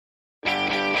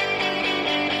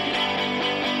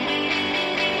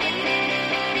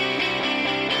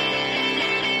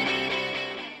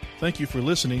Thank you for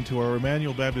listening to our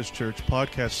Emmanuel Baptist Church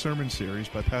podcast sermon series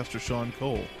by Pastor Sean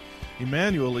Cole.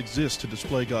 Emmanuel exists to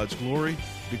display God's glory,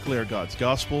 declare God's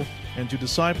gospel, and to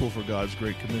disciple for God's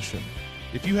Great Commission.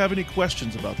 If you have any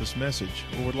questions about this message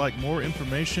or would like more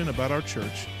information about our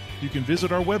church, you can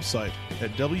visit our website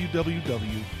at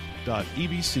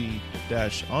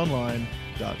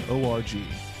www.ebc-online.org.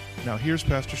 Now here's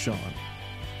Pastor Sean.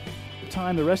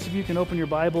 The rest of you can open your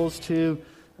Bibles to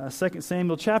 2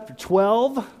 Samuel chapter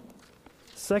 12.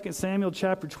 2 Samuel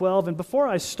chapter 12. And before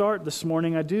I start this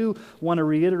morning, I do want to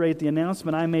reiterate the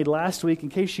announcement I made last week. In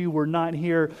case you were not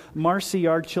here, Marcy,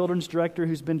 our children's director,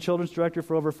 who's been children's director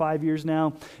for over 5 years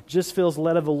now, just feels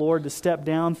led of the Lord to step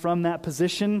down from that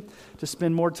position to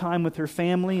spend more time with her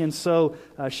family. And so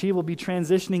she will be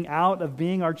transitioning out of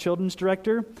being our children's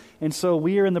director. And so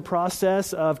we are in the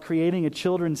process of creating a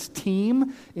children's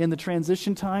team in the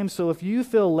transition time. So if you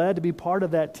feel led to be part of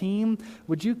that team,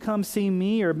 would you come see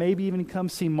me, or maybe even come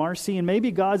see Marcy? And maybe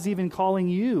God's even calling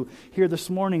you here this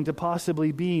morning to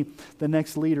possibly be the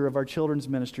next leader of our children's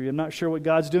ministry. I'm not sure what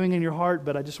God's doing in your heart,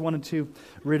 but I just wanted to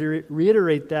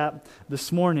reiterate that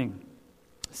this morning.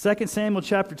 2 Samuel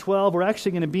chapter 12, we're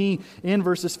actually going to be in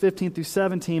verses 15 through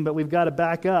 17, but we've got to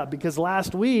back up because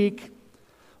last week,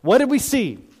 what did we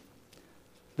see?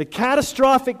 The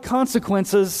catastrophic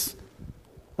consequences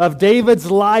of David's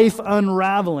life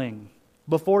unraveling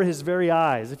before his very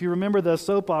eyes. If you remember the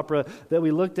soap opera that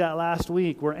we looked at last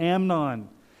week, where Amnon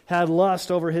had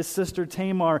lust over his sister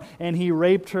Tamar, and he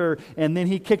raped her, and then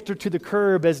he kicked her to the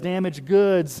curb as damaged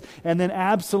goods, and then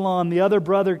Absalom, the other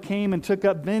brother, came and took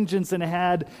up vengeance and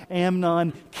had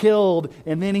Amnon killed,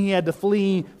 and then he had to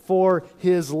flee for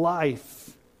his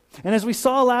life. And as we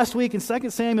saw last week in 2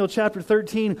 Samuel chapter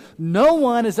 13, no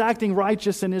one is acting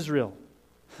righteous in Israel.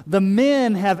 The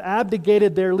men have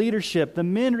abdicated their leadership. The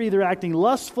men are either acting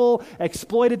lustful,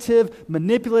 exploitative,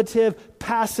 manipulative,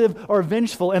 passive, or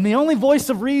vengeful. And the only voice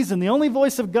of reason, the only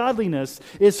voice of godliness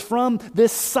is from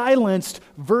this silenced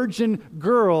virgin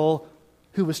girl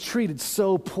who was treated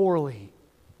so poorly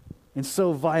and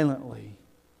so violently.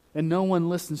 And no one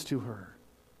listens to her.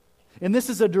 And this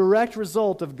is a direct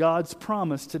result of God's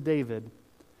promise to David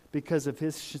because of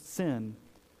his sin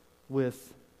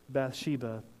with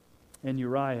Bathsheba and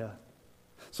Uriah.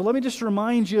 So let me just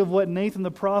remind you of what Nathan the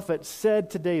prophet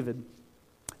said to David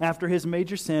after his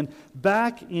major sin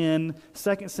back in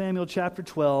 2 Samuel chapter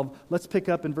 12. Let's pick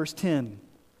up in verse 10,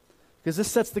 because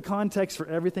this sets the context for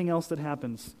everything else that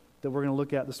happens that we're going to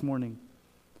look at this morning.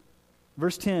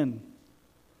 Verse 10,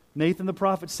 Nathan the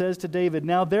prophet says to David,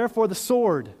 "Now therefore the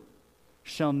sword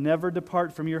shall never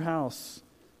depart from your house,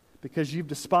 because you've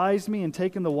despised me and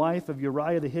taken the wife of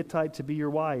Uriah the Hittite to be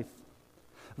your wife.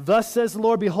 Thus says the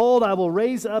Lord, behold, I will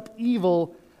raise up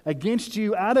evil against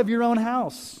you out of your own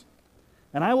house,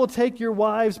 and I will take your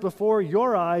wives before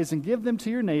your eyes and give them to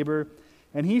your neighbor,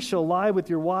 and he shall lie with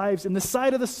your wives in the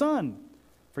sight of the sun.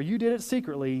 For you did it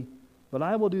secretly, but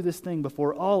I will do this thing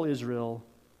before all Israel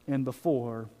and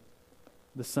before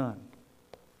the sun."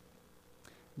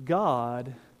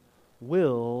 God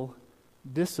will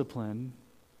discipline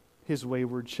his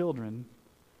wayward children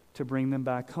to bring them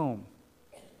back home.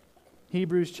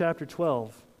 Hebrews chapter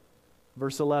 12,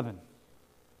 verse 11.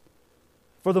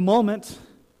 "For the moment,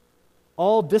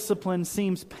 all discipline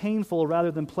seems painful rather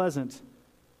than pleasant,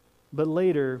 but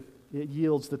later it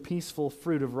yields the peaceful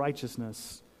fruit of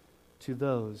righteousness to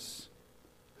those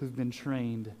who've been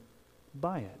trained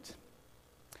by it."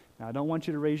 Now, I don't want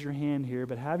you to raise your hand here,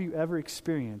 but have you ever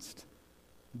experienced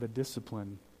the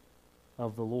discipline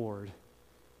of the Lord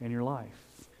in your life?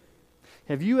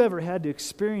 Have you ever had to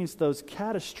experience those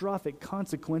catastrophic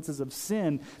consequences of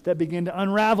sin that begin to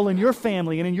unravel in your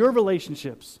family and in your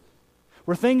relationships,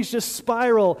 where things just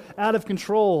spiral out of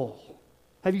control?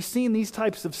 Have you seen these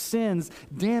types of sins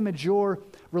damage your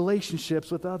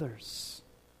relationships with others?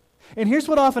 And here's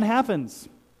what often happens.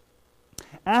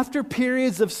 After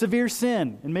periods of severe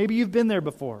sin, and maybe you've been there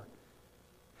before,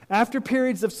 after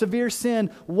periods of severe sin,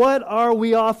 what are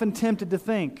we often tempted to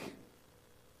think?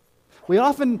 We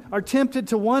often are tempted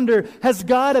to wonder, has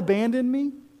God abandoned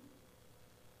me?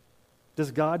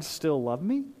 Does God still love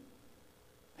me?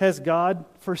 Has God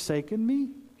forsaken me?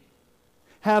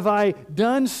 Have I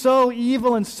done so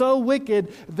evil and so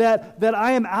wicked that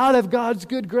I am out of God's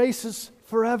good graces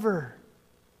forever?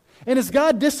 And has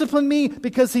God disciplined me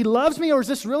because He loves me, or is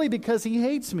this really because He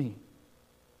hates me?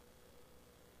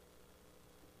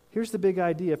 Here's the big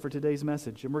idea for today's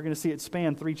message, and we're going to see it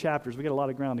span 3 chapters. We've got a lot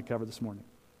of ground to cover this morning.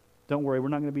 Don't worry, we're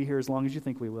not going to be here as long as you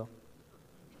think we will.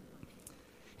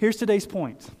 Here's today's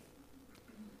point.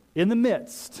 In the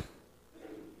midst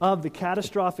of the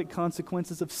catastrophic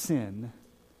consequences of sin,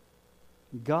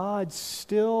 God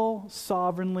still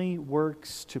sovereignly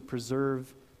works to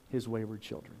preserve His wayward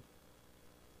children.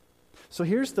 So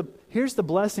here's the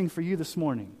blessing for you this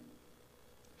morning.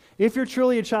 If you're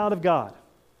truly a child of God,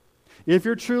 if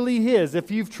you're truly His,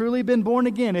 if you've truly been born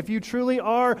again, if you truly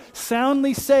are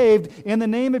soundly saved in the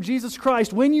name of Jesus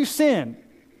Christ, when you sin,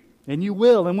 and you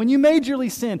will, and when you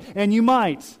majorly sin, and you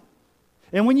might,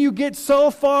 and when you get so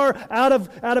far out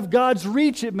of God's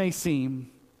reach, it may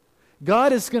seem,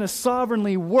 God is going to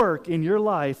sovereignly work in your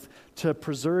life to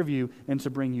preserve you and to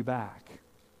bring you back.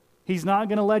 He's not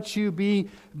going to let you be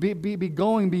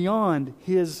going beyond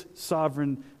His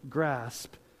sovereign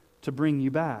grasp to bring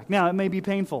you back. Now, it may be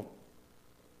painful.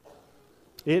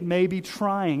 It may be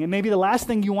trying. It may be the last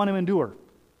thing you want to endure.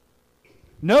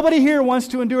 Nobody here wants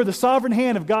to endure the sovereign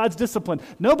hand of God's discipline.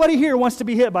 Nobody here wants to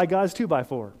be hit by God's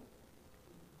 2x4.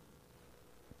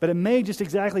 But it may just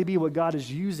exactly be what God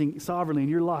is using sovereignly in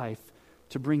your life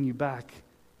to bring you back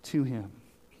to Him.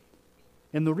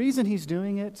 And the reason He's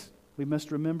doing it, we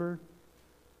must remember,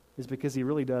 is because He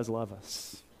really does love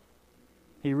us.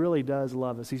 He really does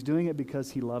love us. He's doing it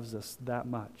because He loves us that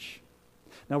much.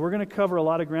 Now, we're going to cover a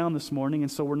lot of ground this morning,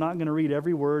 and so we're not going to read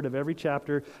every word of every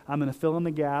chapter. I'm going to fill in the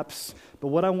gaps. But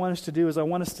what I want us to do is I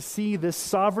want us to see this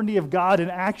sovereignty of God in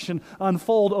action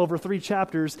unfold over 3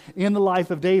 chapters in the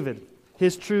life of David,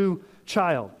 his true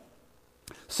child.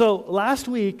 So, last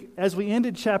week, as we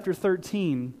ended chapter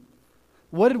 13,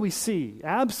 what did we see?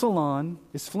 Absalom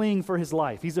is fleeing for his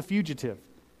life. He's a fugitive.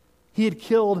 He had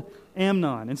killed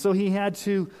Amnon, and so he had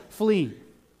to flee.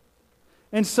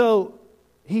 And so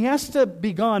he has to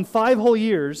be gone 5 whole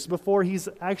years before he's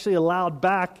actually allowed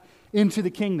back into the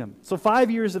kingdom. So 5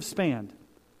 years have spanned.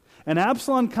 And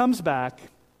Absalom comes back,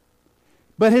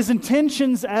 but his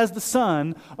intentions as the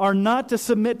son are not to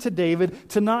submit to David,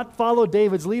 to not follow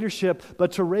David's leadership,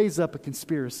 but to raise up a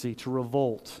conspiracy, to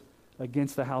revolt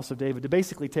against the house of David, to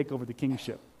basically take over the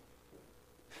kingship.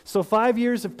 So 5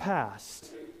 years have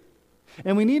passed.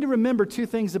 And we need to remember 2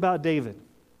 things about David.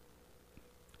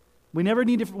 We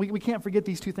can't forget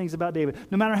these 2 things about David.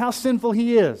 No matter how sinful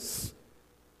he is,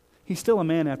 he's still a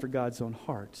man after God's own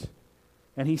heart.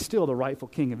 And he's still the rightful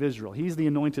king of Israel. He's the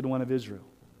anointed one of Israel.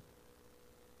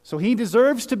 So he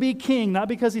deserves to be king, not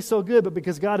because he's so good, but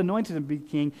because God anointed him to be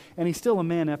king, and he's still a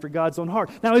man after God's own heart.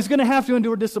 Now, he's going to have to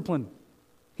endure discipline.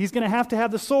 He's going to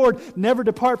have the sword never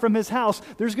depart from his house.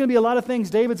 There's going to be a lot of things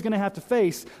David's going to have to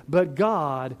face, but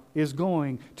God is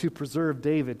going to preserve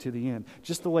David to the end,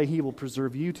 just the way He will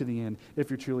preserve you to the end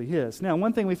if you're truly His. Now,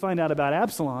 one thing we find out about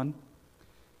Absalom,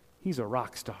 he's a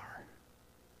rock star.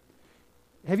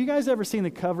 Have you guys ever seen the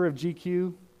cover of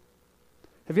GQ?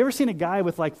 Have you ever seen a guy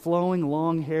with like flowing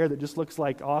long hair that just looks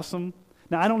like awesome?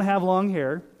 Now, I don't have long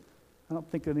hair. I don't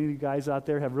think any of you guys out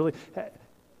there have really...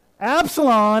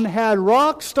 Absalom had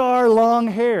rock star long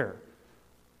hair.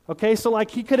 Okay, so like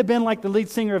he could have been like the lead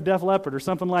singer of Def Leppard or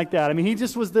something like that. I mean, he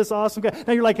just was this awesome guy.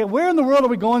 Now you're like, where in the world are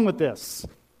we going with this?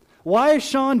 Why is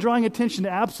Sean drawing attention to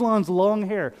Absalom's long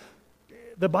hair?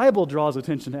 The Bible draws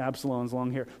attention to Absalom's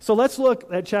long hair. So let's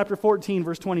look at chapter 14,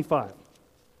 verse 25.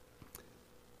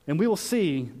 And we will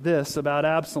see this about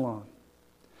Absalom.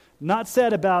 Not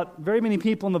said about very many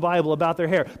people in the Bible about their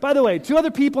hair. By the way, 2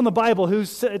 other people in the Bible who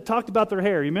talked about their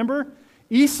hair. Remember?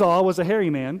 Esau was a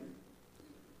hairy man.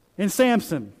 And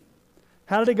Samson.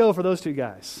 How did it go for those 2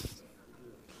 guys?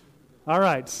 All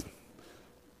right.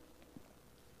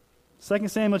 2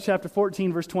 Samuel chapter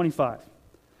 14, verse 25.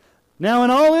 Now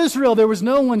in all Israel there was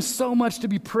no one so much to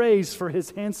be praised for his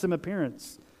handsome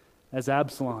appearance as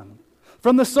Absalom.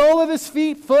 From the sole of his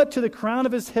foot to the crown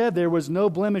of his head there was no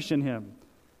blemish in him.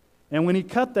 And when he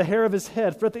cut the hair of his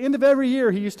head, for at the end of every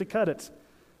year he used to cut it.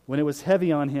 When it was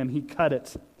heavy on him, he cut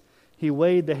it. He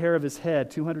weighed the hair of his head,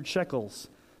 200 shekels,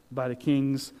 by the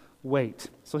king's weight.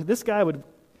 So this guy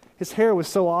his hair was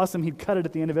so awesome, he'd cut it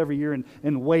at the end of every year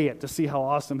and weigh it to see how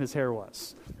awesome his hair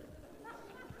was.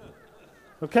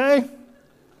 Okay?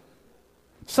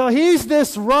 So he's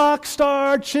this rock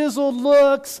star, chiseled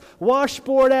looks,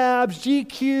 washboard abs,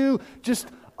 GQ, just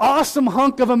awesome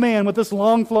hunk of a man with this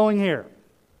long flowing hair.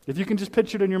 If you can just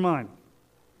picture it in your mind.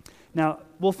 Now,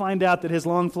 we'll find out that his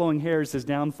long flowing hair is his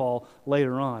downfall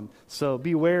later on. So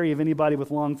be wary of anybody with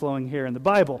long flowing hair in the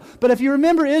Bible. But if you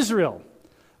remember Israel,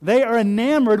 they are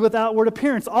enamored with outward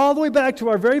appearance. All the way back to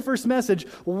our very first message,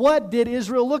 what did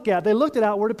Israel look at? They looked at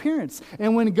outward appearance.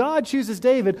 And when God chooses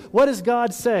David, what does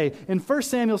God say? In 1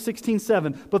 Samuel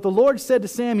 16:7, but the Lord said to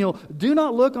Samuel, do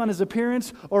not look on his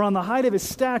appearance or on the height of his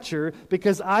stature,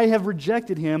 because I have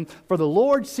rejected him. For the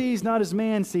Lord sees not as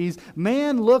man sees.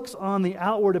 Man looks on the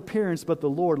outward appearance, but the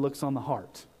Lord looks on the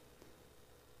heart.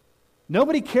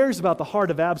 Nobody cares about the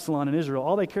heart of Absalom in Israel.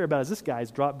 All they care about is this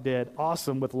guy's drop dead,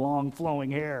 awesome with long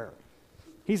flowing hair.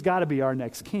 He's got to be our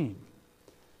next king.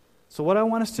 So what I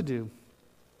want us to do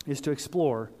is to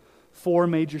explore 4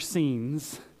 major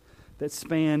scenes that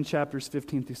span chapters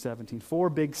 15 through 17. 4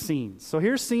 big scenes. So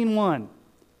here's scene 1.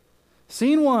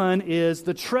 Scene 1 is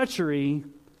the treachery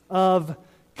of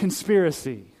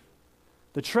conspiracy.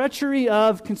 The treachery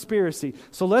of conspiracy.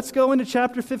 So let's go into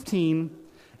chapter 15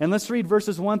 and let's read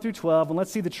verses 1 through 12 and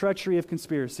let's see the treachery of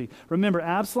conspiracy. Remember,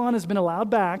 Absalom has been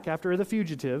allowed back after the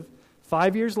fugitive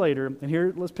 5 years later, and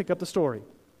here let's pick up the story.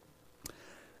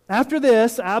 After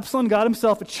this, Absalom got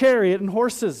himself a chariot and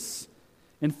horses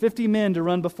and 50 men to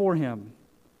run before him.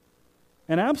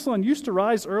 And Absalom used to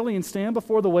rise early and stand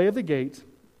before the way of the gate.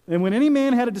 And when any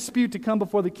man had a dispute to come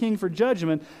before the king for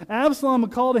judgment, Absalom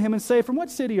would call to him and say, "From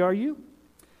what city are you?"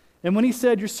 And when he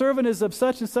said, "Your servant is of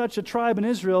such and such a tribe in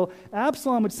Israel,"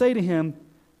 Absalom would say to him,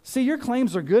 "See, your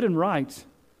claims are good and right,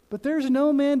 but there is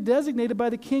no man designated by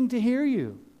the king to hear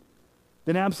you."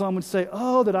 Then Absalom would say,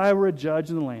 "Oh, that I were a judge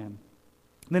in the land.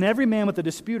 Then every man with a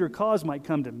dispute or cause might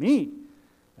come to me,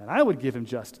 and I would give him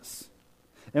justice."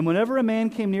 And whenever a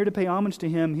man came near to pay homage to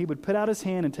him, he would put out his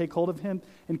hand and take hold of him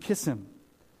and kiss him.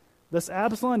 Thus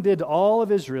Absalom did to all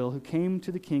of Israel who came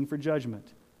to the king for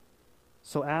judgment.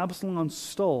 So Absalom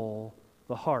stole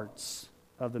the hearts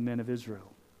of the men of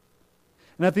Israel.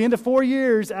 And at the end of 4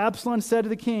 years, Absalom said to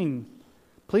the king,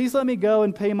 "Please let me go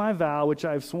and pay my vow, which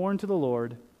I have sworn to the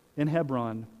Lord in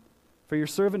Hebron. For your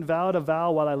servant vowed a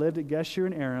vow while I lived at Geshur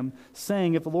in Aram,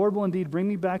 saying, 'If the Lord will indeed bring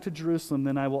me back to Jerusalem,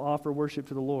 then I will offer worship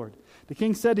to the Lord.' The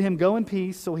king said to him, 'Go in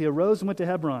peace.' So he arose and went to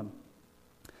Hebron.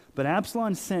 But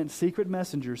Absalom sent secret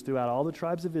messengers throughout all the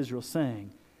tribes of Israel,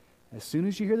 saying, 'As soon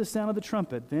as you hear the sound of the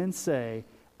trumpet, then say,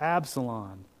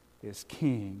 Absalom is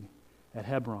king at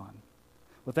Hebron.'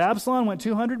 With Absalom went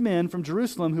 200 men from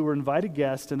Jerusalem who were invited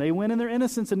guests, and they went in their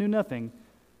innocence and knew nothing.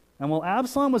 And while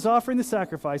Absalom was offering the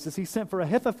sacrifices, he sent for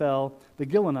Ahithophel the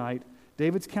Gilonite,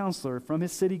 David's counselor, from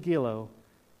his city Gilo,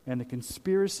 and the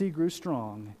conspiracy grew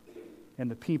strong, and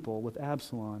the people with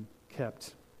Absalom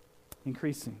kept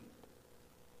increasing."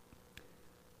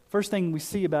 First thing we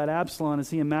see about Absalom is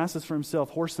he amasses for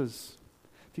himself horses.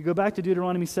 If you go back to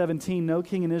Deuteronomy 17, no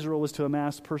king in Israel was to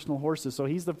amass personal horses, so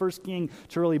he's the first king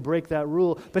to really break that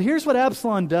rule. But here's what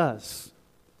Absalom does.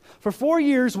 For 4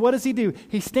 years, what does he do?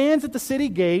 He stands at the city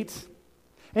gate,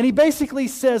 and he basically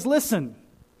says, "Listen,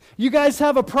 you guys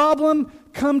have a problem?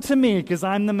 Come to me, because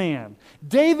I'm the man."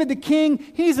 David the king,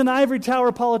 he's an ivory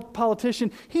tower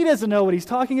politician. He doesn't know what he's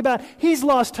talking about. He's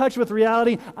lost touch with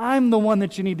reality. I'm the one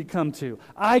that you need to come to.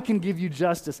 I can give you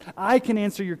justice. I can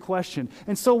answer your question.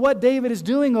 And so what David is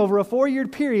doing over a 4-year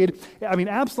period,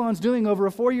 Absalom's doing over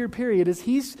a 4-year period, is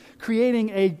he's creating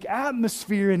an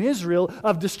atmosphere in Israel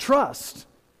of distrust.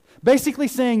 Basically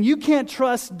saying, you can't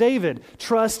trust David.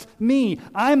 Trust me.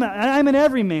 I'm an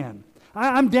everyman.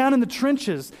 I'm down in the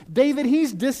trenches. David,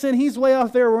 he's distant. He's way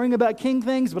off there worrying about king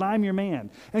things, but I'm your man.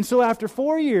 And so after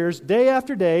 4 years, day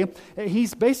after day,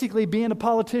 he's basically being a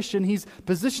politician. He's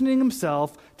positioning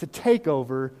himself to take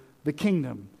over the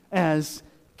kingdom as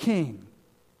king.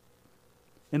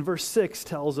 And verse 6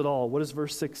 tells it all. What does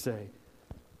verse 6 say?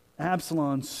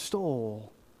 Absalom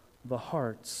stole the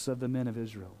hearts of the men of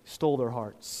Israel. He stole their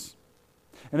hearts.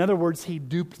 In other words, he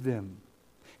duped them.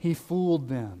 He fooled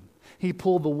them. He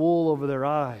pulled the wool over their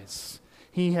eyes.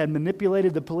 He had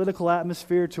manipulated the political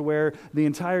atmosphere to where the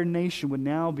entire nation would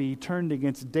now be turned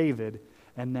against David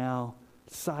and now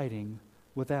siding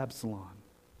with Absalom.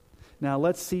 Now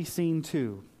let's see scene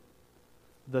 2,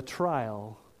 the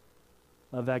trial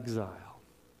of exile.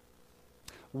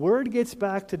 Word gets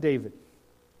back to David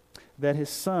that his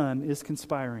son is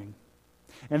conspiring,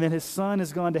 and that his son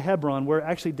has gone to Hebron, where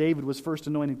actually David was first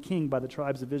anointed king by the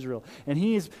tribes of Israel. And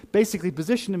he has basically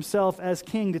positioned himself as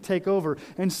king to take over.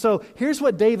 And so here's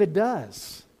what David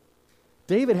does.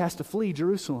 David has to flee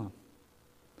Jerusalem,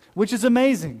 which is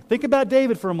amazing. Think about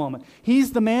David for a moment.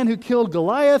 He's the man who killed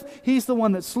Goliath. He's the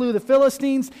one that slew the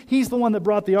Philistines. He's the one that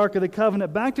brought the Ark of the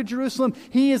Covenant back to Jerusalem.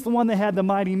 He is the one that had the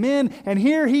mighty men. And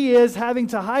here he is having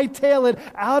to hightail it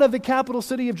out of the capital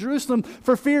city of Jerusalem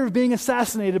for fear of being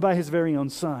assassinated by his very own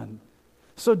son.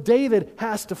 So David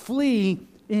has to flee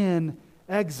in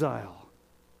exile.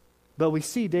 But we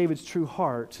see David's true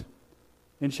heart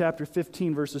in chapter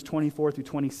 15, verses 24 through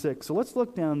 26. So let's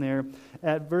look down there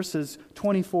at verses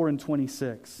 24 and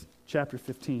 26, chapter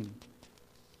 15.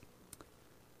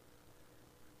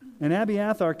 "And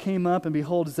Abiathar came up, and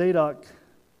behold, Zadok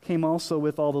came also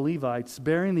with all the Levites,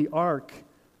 bearing the ark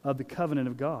of the covenant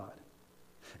of God.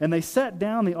 And they set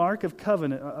down the ark of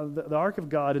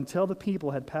God until the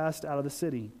people had passed out of the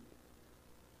city.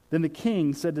 Then the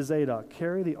king said to Zadok,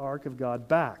 carry the ark of God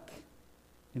back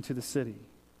into the city.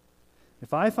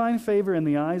 If I find favor in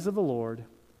the eyes of the Lord,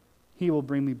 he will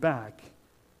bring me back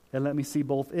and let me see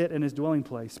both it and his dwelling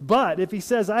place. But if he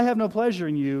says, I have no pleasure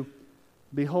in you,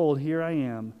 behold, here I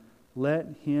am. Let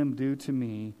him do to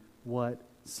me what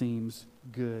seems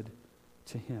good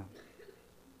to him.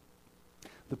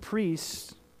 The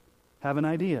priests have an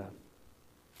idea.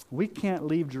 We can't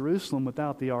leave Jerusalem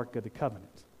without the Ark of the Covenant.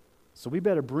 So we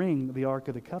better bring the Ark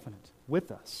of the Covenant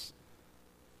with us.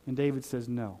 And David says,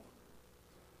 no.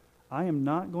 I am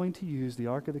not going to use the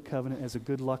Ark of the Covenant as a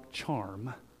good luck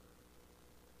charm.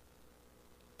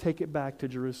 Take it back to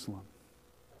Jerusalem.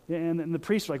 And the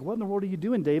priests are like, what in the world are you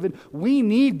doing, David? We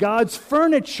need God's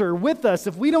furniture with us.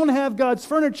 If we don't have God's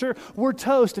furniture, we're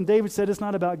toast. And David said, it's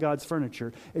not about God's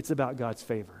furniture. It's about God's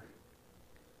favor.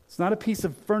 It's not a piece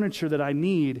of furniture that I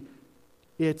need.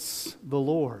 It's the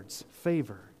Lord's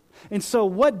favor. And so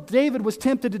what David was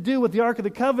tempted to do with the Ark of the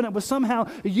Covenant was somehow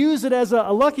use it as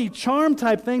a lucky charm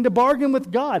type thing to bargain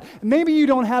with God. Maybe you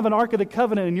don't have an Ark of the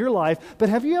Covenant in your life, but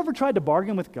have you ever tried to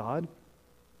bargain with God?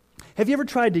 Have you ever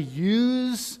tried to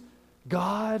use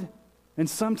God in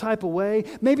some type of way?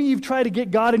 Maybe you've tried to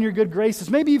get God in your good graces.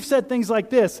 Maybe you've said things like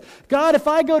this, God, if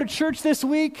I go to church this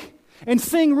week and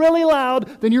sing really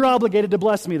loud, then you're obligated to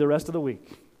bless me the rest of the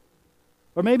week.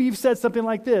 Or maybe you've said something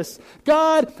like this,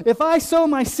 God, if I sow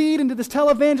my seed into this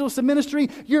televangelist ministry,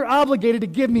 you're obligated to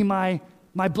give me my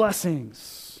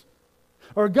blessings.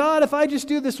 Or God, if I just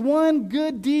do this one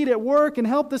good deed at work and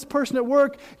help this person at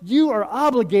work, you are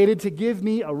obligated to give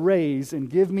me a raise and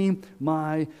give me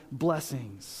my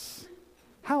blessings.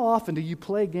 How often do you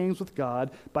play games with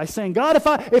God by saying, God,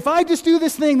 if I just do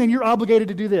this thing, then you're obligated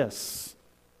to do this?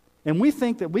 And we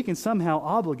think that we can somehow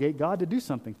obligate God to do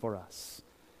something for us.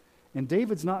 And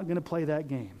David's not going to play that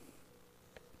game.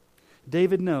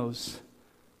 David knows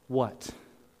what?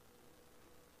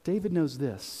 David knows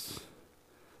this.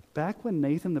 Back when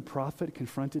Nathan the prophet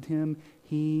confronted him,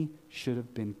 he should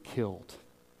have been killed.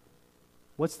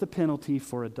 What's the penalty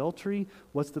for adultery?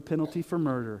 What's the penalty for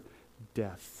murder?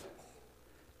 Death.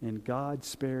 And God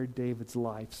spared David's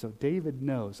life. So David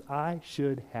knows, I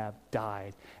should have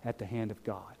died at the hand of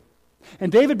God.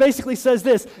 And David basically says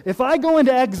this, if I go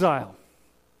into exile,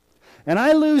 and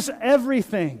I lose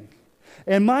everything,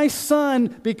 and my son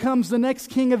becomes the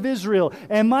next king of Israel,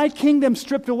 and my kingdom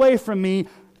stripped away from me,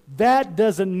 that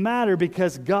doesn't matter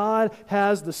because God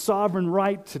has the sovereign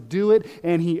right to do it,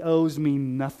 and He owes me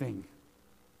nothing.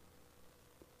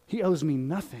 He owes me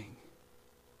nothing.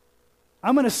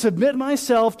 I'm going to submit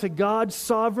myself to God's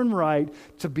sovereign right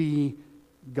to be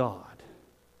God.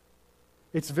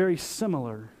 It's very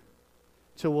similar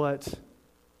to what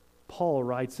Paul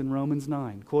writes in Romans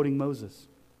 9, quoting Moses.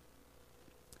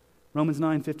 Romans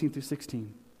 9, 15 through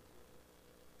 16.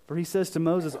 For he says to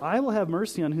Moses, I will have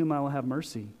mercy on whom I will have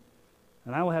mercy,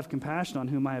 and I will have compassion on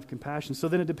whom I have compassion. So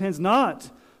then it depends not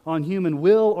on human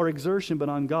will or exertion, but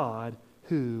on God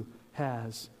who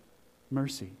has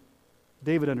mercy.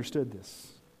 David understood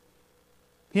this.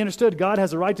 He understood God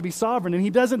has a right to be sovereign, and he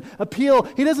doesn't appeal.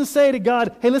 He doesn't say to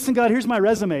God, hey, listen, God, here's my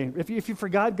resume. If you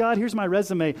forgot, God, here's my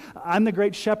resume. I'm the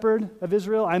great shepherd of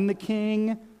Israel. I'm the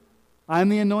king. I'm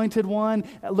the anointed one.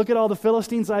 Look at all the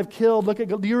Philistines I've killed.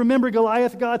 Do you remember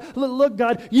Goliath, God? Look,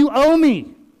 God, you owe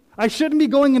me. I shouldn't be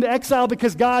going into exile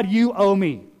because, God, you owe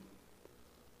me.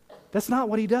 That's not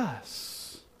what he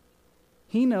does.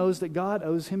 He knows that God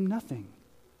owes him nothing.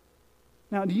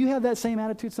 Now, do you have that same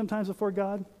attitude sometimes before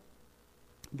God?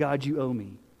 God, you owe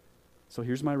me. So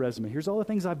here's my resume. Here's all the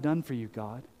things I've done for you,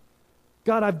 God.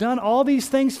 God, I've done all these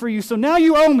things for you, so now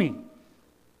you owe me.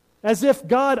 As if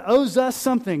God owes us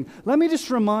something. Let me just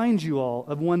remind you all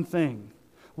of one thing.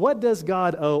 What does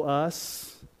God owe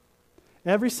us?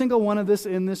 Every single one of us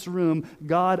in this room,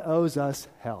 God owes us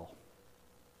hell.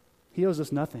 He owes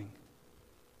us nothing.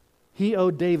 He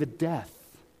owed David death.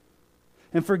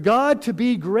 And for God to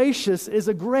be gracious is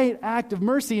a great act of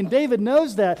mercy. And David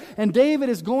knows that. And David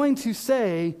is going to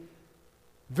say,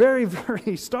 very,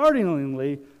 very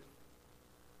startlingly,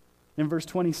 in verse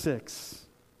 26,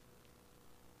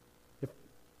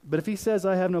 but if he says,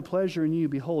 I have no pleasure in you,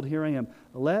 behold, here I am.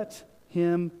 Let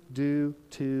him do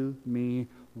to me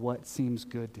what seems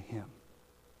good to him.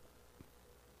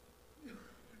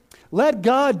 Let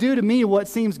God do to me what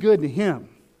seems good to him.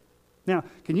 Now,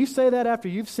 can you say that after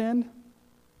you've sinned?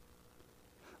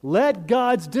 Let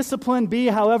God's discipline be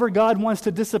however God wants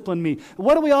to discipline me.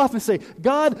 What do we often say?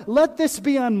 God, let this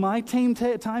be on my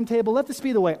timetable. Let this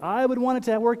be the way I would want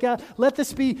it to work out. Let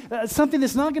this be something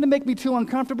that's not going to make me too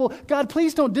uncomfortable. God,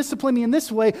 please don't discipline me in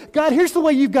this way. God, here's the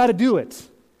way you've got to do it.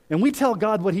 And we tell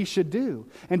God what he should do.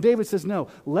 And David says, no,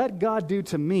 let God do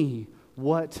to me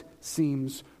what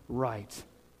seems right.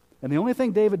 And the only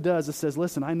thing David does is says,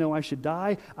 listen, I know I should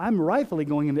die. I'm rightfully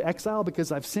going into exile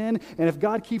because I've sinned. And if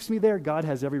God keeps me there, God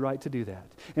has every right to do that.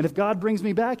 And if God brings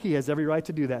me back, he has every right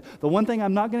to do that. The one thing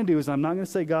I'm not going to do is I'm not going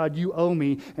to say, God, you owe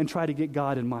me, and try to get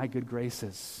God in my good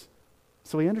graces.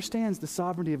 So he understands the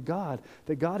sovereignty of God,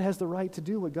 that God has the right to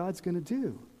do what God's going to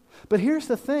do. But here's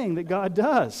the thing that God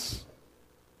does.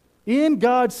 In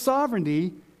God's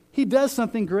sovereignty, he does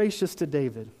something gracious to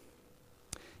David.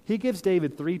 He gives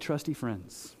David 3 trusty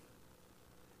friends: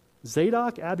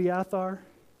 Zadok, Abiathar,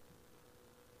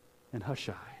 and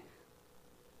Hushai.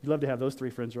 You'd love to have those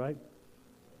 3 friends, right?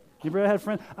 You ever had a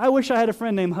friend? I wish I had a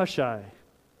friend named Hushai.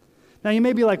 Now you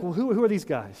may be like, well, who are these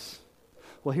guys?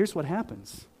 Well, here's what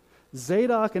happens.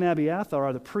 Zadok and Abiathar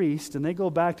are the priests, and they go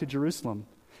back to Jerusalem,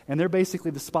 and they're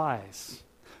basically the spies.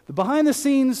 The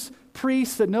behind-the-scenes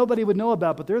priests that nobody would know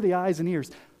about, but they're the eyes and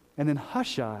ears. And then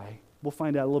Hushai, we'll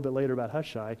find out a little bit later about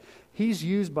Hushai, he's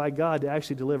used by God to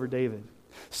actually deliver David.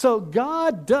 So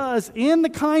God does, in the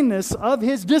kindness of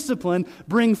his discipline,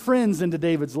 bring friends into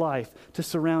David's life to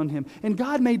surround him. And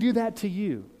God may do that to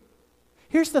you.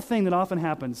 Here's the thing that often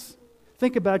happens.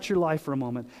 Think about your life for a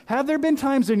moment. Have there been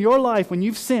times in your life when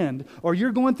you've sinned, or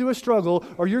you're going through a struggle,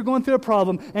 or you're going through a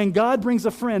problem, and God brings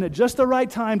a friend at just the right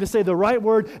time to say the right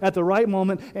word at the right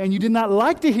moment, and you did not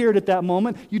like to hear it at that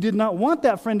moment, you did not want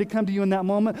that friend to come to you in that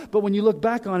moment, but when you look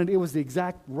back on it, it was the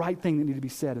exact right thing that needed to be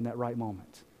said in that right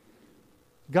moment.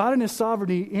 God in his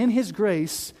sovereignty, in his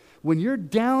grace, when you're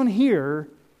down here,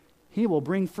 he will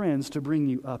bring friends to bring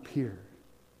you up here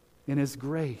in his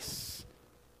grace.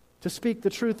 To speak the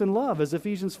truth in love, as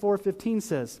Ephesians 4:15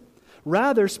 says.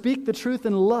 Rather, speak the truth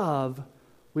in love.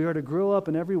 We are to grow up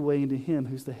in every way into him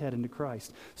who's the head, into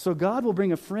Christ. So God will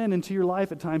bring a friend into your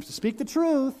life at times to speak the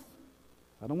truth.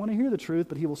 I don't want to hear the truth,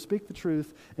 but he will speak the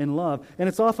truth in love. And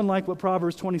it's often like what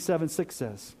Proverbs 27:6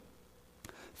 says.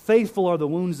 Faithful are the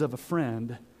wounds of a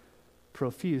friend,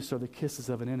 profuse are the kisses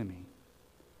of an enemy.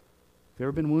 Have you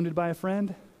ever been wounded by a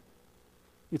friend?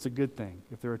 It's a good thing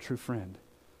if they're a true friend,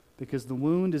 because the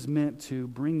wound is meant to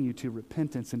bring you to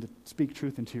repentance and to speak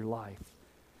truth into your life.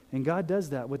 And God does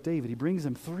that with David. He brings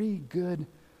him 3 good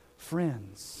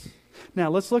friends. Now,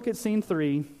 let's look at scene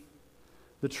 3,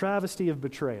 the travesty of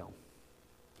betrayal.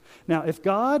 Now, if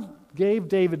God gave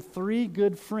David 3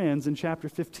 good friends in chapter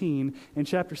 15, in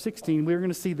chapter 16, we're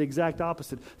going to see the exact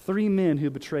opposite. 3 men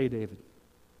who betray David.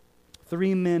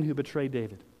 3 men who betray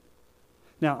David.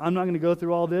 Now, I'm not going to go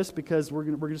through all this because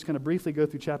we're just going to briefly go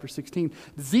through chapter 16.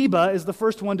 Ziba is the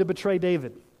first one to betray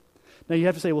David. Now, you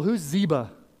have to say, well, who's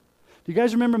Ziba? Do you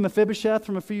guys remember Mephibosheth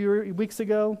from a few weeks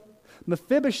ago?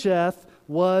 Mephibosheth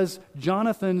was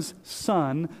Jonathan's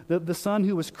son, the son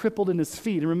who was crippled in his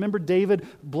feet. And remember, David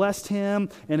blessed him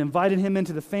and invited him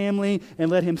into the family and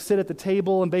let him sit at the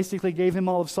table and basically gave him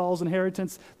all of Saul's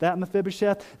inheritance, that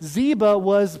Mephibosheth. Ziba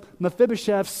was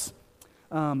Mephibosheth's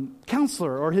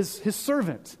counselor, or his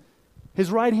servant,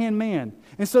 his right-hand man.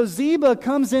 And so Ziba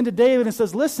comes into David and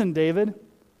says, listen, David,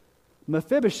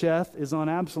 Mephibosheth is on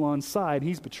Absalom's side.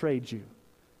 He's betrayed you.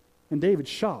 And David's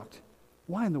shocked.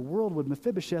 Why in the world would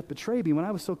Mephibosheth betray me when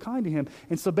I was so kind to him?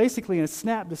 And so basically in a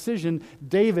snap decision,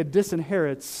 David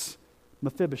disinherits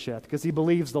Mephibosheth because he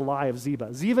believes the lie of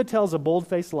Ziba. Ziba tells a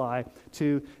bold-faced lie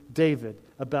to David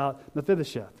about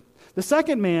Mephibosheth. The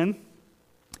second man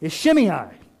is Shimei.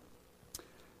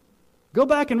 Go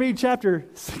back and read chapter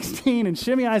 16, and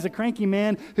Shimei is a cranky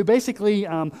man who basically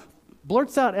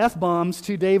blurts out F-bombs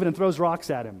to David and throws rocks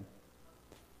at him.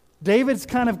 David's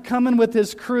kind of coming with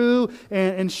his crew,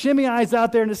 and Shimei's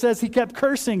out there, and it says he kept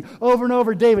cursing over and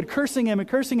over David, cursing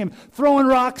him, throwing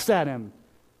rocks at him.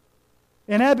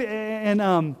 And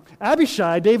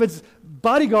Abishai, David's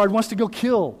bodyguard, wants to go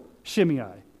kill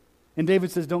Shimei. And David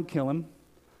says, don't kill him.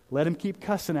 Let him keep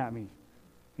cussing at me.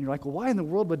 And you're like, well, why in the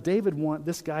world would David want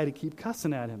this guy to keep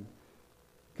cussing at him?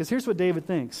 Because here's what David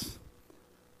thinks.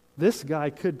 This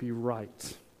guy could be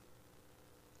right.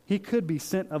 He could be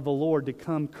sent of the Lord to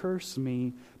come curse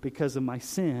me because of my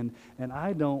sin, and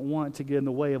I don't want to get in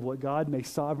the way of what God may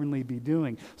sovereignly be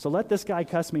doing. So let this guy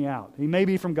cuss me out. He may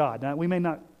be from God. Now, we may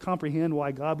not comprehend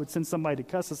why God would send somebody to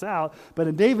cuss us out, but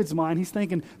in David's mind, he's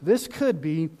thinking, this could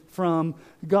be from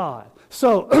God.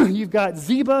 So you've got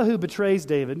Ziba who betrays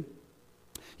David.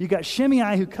 You've got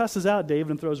Shimei who cusses out David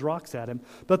and throws rocks at him.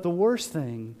 But the worst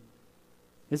thing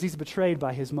is he's betrayed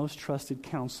by his most trusted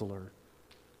counselor.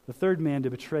 The third man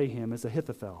to betray him is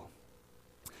Ahithophel.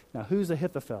 Now, who's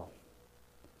Ahithophel?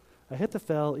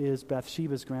 Ahithophel is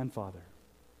Bathsheba's grandfather.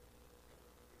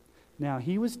 Now,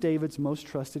 he was David's most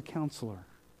trusted counselor.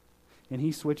 and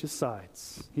he switches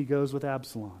sides. He goes with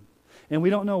Absalom. And we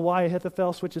don't know why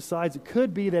Ahithophel switches sides. It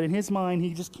could be that in his mind,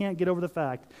 he just can't get over the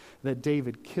fact that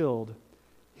David killed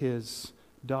his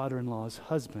daughter-in-law's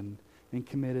husband and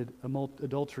committed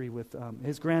adultery with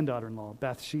his granddaughter-in-law,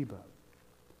 Bathsheba.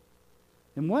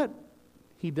 And what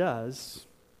he does,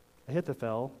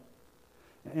 Ahithophel,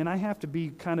 and I have to be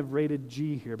kind of rated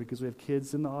G here because we have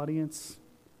kids in the audience.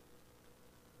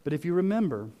 But if you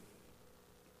remember,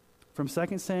 from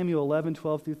 2 Samuel 11,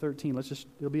 12 through 13,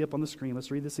 it'll be up on the screen. Let's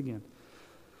read this again.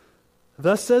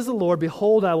 Thus says the Lord,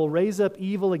 behold, I will raise up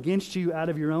evil against you out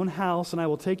of your own house, and I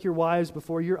will take your wives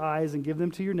before your eyes and give them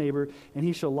to your neighbor, and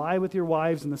he shall lie with your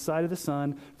wives in the sight of the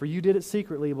sun, for you did it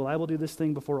secretly, but I will do this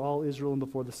thing before all Israel and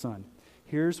before the sun.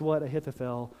 Here's what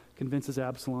Ahithophel convinces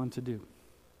Absalom to do.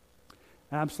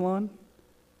 Absalom,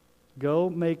 go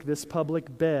make this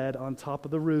public bed on top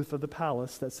of the roof of the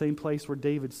palace, that same place where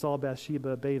David saw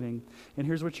Bathsheba bathing. And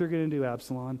here's what you're going to do,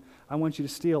 Absalom. I want you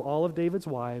to steal all of David's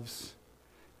wives,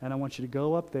 and I want you to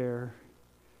go up there,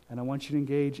 and I want you to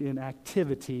engage in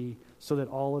activity so that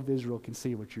all of Israel can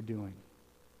see what you're doing.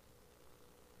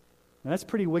 Now, that's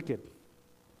pretty wicked.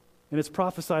 And it's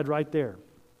prophesied right there.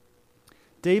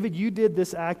 David, you did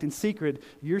this act in secret.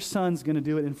 Your son's going to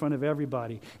do it in front of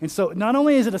everybody. And so not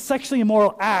only is it a sexually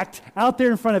immoral act out there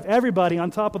in front of everybody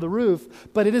on top of the roof,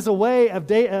 but it is a way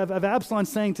of Absalom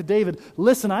saying to David,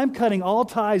 listen, I'm cutting all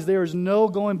ties. There is no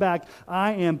going back.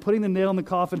 I am putting the nail in the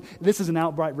coffin. This is an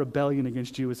outright rebellion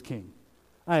against you as king.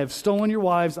 I have stolen your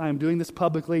wives. I am doing this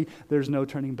publicly. There's no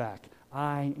turning back.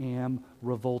 I am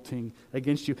revolting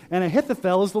against you. And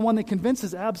Ahithophel is the one that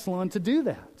convinces Absalom to do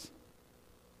that.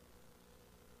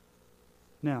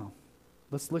 Now,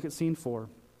 let's look at scene 4,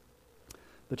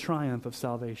 the triumph of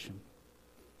salvation.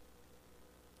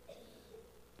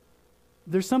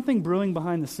 There's something brewing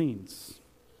behind the scenes.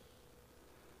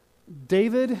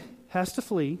 David has to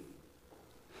flee,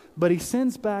 but he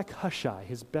sends back Hushai,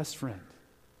 his best friend.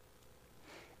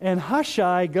 And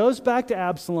Hushai goes back to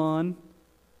Absalom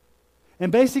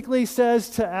and basically says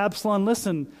to Absalom,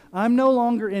 listen, I'm no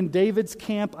longer in David's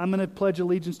camp. I'm going to pledge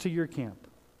allegiance to your camp.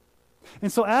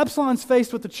 And so Absalom's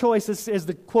faced with the choice as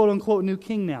the quote-unquote new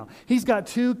king now. He's got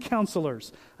 2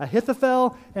 counselors,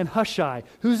 Ahithophel and Hushai.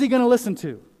 Who's he going to listen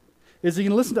to? Is he going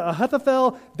to listen to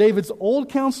Ahithophel, David's old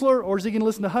counselor, or is he going to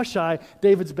listen to Hushai,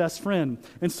 David's best friend?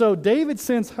 And so David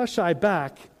sends Hushai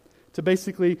back to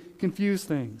basically confuse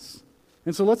things.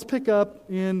 And so let's pick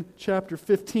up in chapter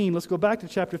 15. Let's go back to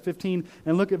chapter 15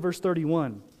 and look at verse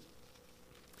 31.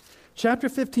 Chapter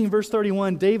 15, verse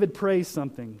 31, David prays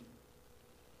something.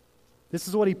 This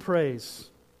is what he prays.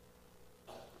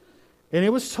 And it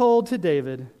was told to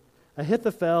David,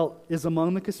 Ahithophel is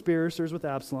among the conspirators with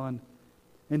Absalom.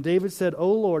 And David said,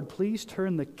 O Lord, please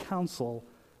turn the counsel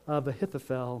of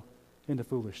Ahithophel into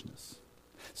foolishness.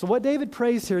 So what David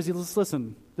prays here is, he says,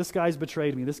 listen, this guy's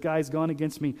betrayed me. This guy's gone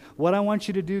against me. What I want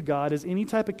you to do, God, is any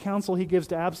type of counsel he gives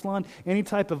to Absalom, any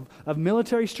type of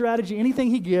military strategy, anything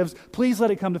he gives, please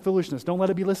let it come to foolishness. Don't let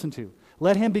it be listened to.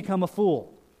 Let him become a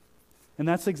fool. And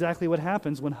that's exactly what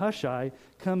happens when Hushai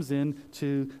comes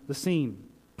into the scene.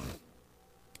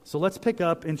 So let's pick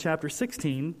up in chapter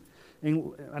 16.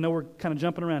 And I know we're kind of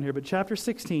jumping around here, but chapter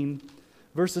 16,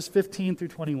 verses 15 through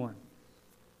 21.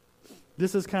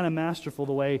 This is kind of masterful,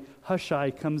 the way Hushai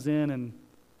comes in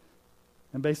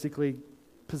and basically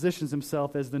positions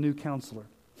himself as the new counselor.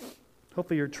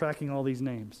 Hopefully you're tracking all these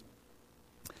names.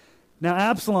 Now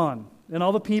Absalom and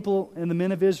all the people and the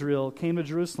men of Israel came to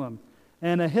Jerusalem,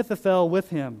 and Ahithophel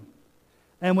with him.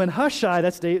 And when Hushai,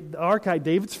 that's the Archite,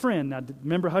 David's friend, now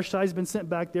remember Hushai's been sent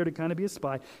back there to kind of be a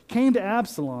spy, came to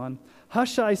Absalom,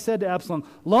 Hushai said to Absalom,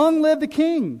 long live the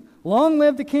king, long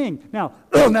live the king. Now,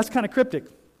 that's kind of cryptic.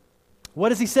 What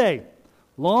does he say?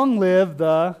 Long live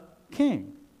the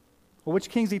king. Well, which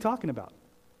king's he talking about?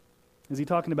 Is he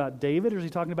talking about David or is he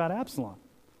talking about Absalom?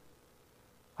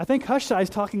 I think Hushai is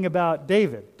talking about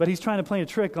David, but he's trying to play a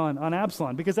trick on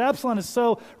Absalom because Absalom is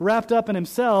so wrapped up in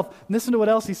himself. Listen to what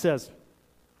else he says.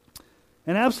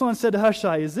 And Absalom said to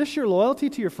Hushai, is this your loyalty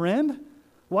to your friend?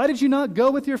 Why did you not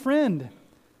go with your friend?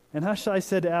 And Hushai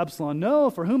said to Absalom, no,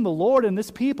 for whom the Lord and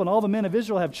this people and all the men of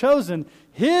Israel have chosen,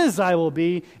 his I will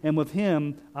be, and with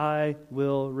him I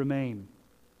will remain.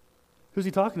 Who's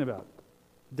he talking about?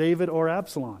 David or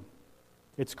Absalom?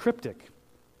 It's cryptic.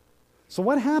 So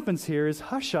what happens here is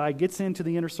Hushai gets into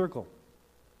the inner circle.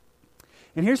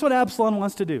 And here's what Absalom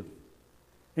wants to do.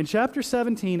 In chapter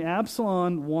 17,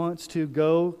 Absalom wants to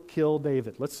go kill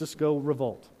David. Let's just go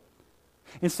revolt.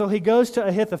 And so he goes to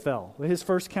Ahithophel, his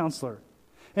first counselor.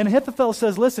 And Ahithophel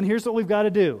says, listen, here's what we've got to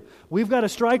do. We've got to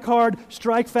strike hard,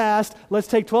 strike fast. Let's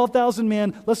take 12,000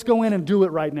 men. Let's go in and do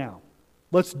it right now.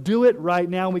 Let's do it right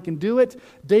now. We can do it.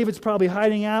 David's probably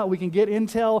hiding out. We can get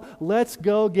intel. Let's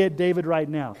go get David right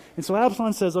now. And so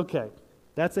Absalom says, okay,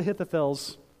 that's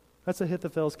Ahithophel's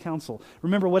counsel.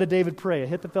 Remember, what did David pray?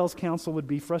 Ahithophel's counsel would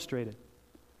be frustrated.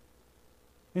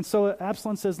 And so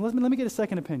Absalom says, let me get a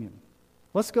second opinion.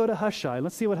 Let's go to Hushai.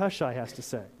 Let's see what Hushai has to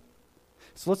say.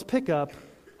 So let's pick up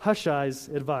Hushai's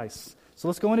advice. So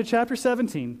let's go into chapter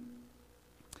 17,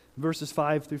 verses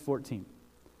 5 through 14.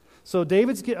 So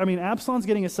Absalom's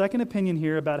getting a second opinion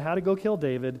here about how to go kill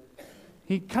David.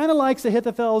 He kind of likes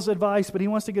Ahithophel's advice, but he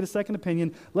wants to get a second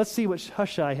opinion. Let's see what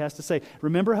Hushai has to say.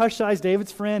 Remember, Hushai's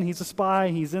David's friend. He's a spy.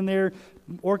 He's in there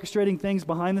orchestrating things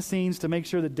behind the scenes to make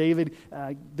sure that David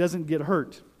doesn't get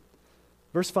hurt.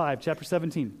 Verse 5, chapter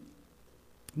 17.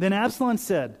 Then Absalom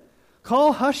said,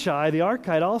 "Call Hushai the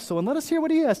Archite also, and let us hear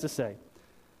what he has to say."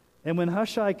 And when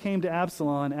Hushai came to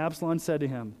Absalom, Absalom said to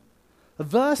him,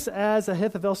 "Thus as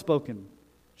Ahithophel spoken,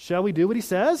 shall we do what he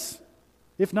says?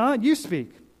 If not, you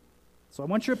speak. So I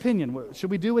want your opinion.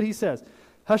 Should we do what he says?"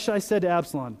 Hushai said to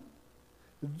Absalom,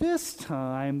 "This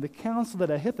time the counsel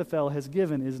that Ahithophel has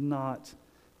given is not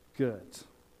good."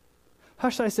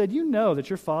 Hushai said, "You know that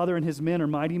your father and his men are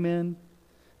mighty men,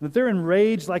 and that they're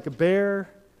enraged like a bear,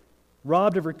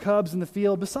 robbed of her cubs in the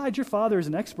field. Besides, your father is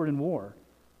an expert in war.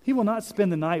 He will not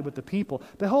spend the night with the people.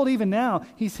 Behold, even now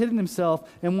he's hidden himself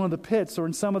in one of the pits or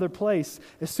in some other place.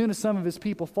 As soon as some of his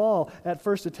people fall at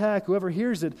first attack, whoever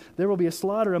hears it, there will be a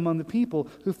slaughter among the people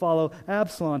who follow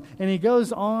Absalom." And he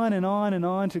goes on and on and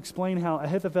on to explain how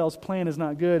Ahithophel's plan is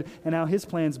not good and how his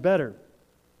plan's better.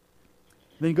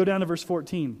 Then you go down to verse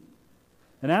 14.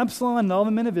 And Absalom and all the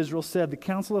men of Israel said, "The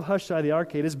counsel of Hushai the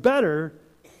Archite is better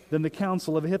than the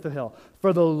counsel of Ahithophel.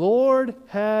 For the Lord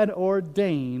had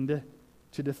ordained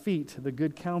to defeat the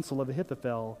good counsel of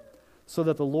Ahithophel, so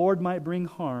that the Lord might bring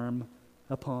harm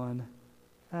upon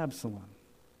Absalom."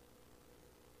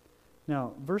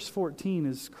 Now, verse 14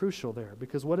 is crucial there,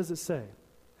 because what does it say?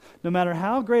 No matter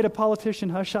how great a politician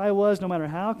Hushai was, no matter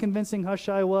how convincing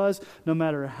Hushai was, no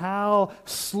matter how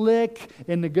slick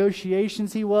in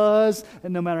negotiations he was,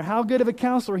 and no matter how good of a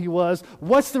counselor he was,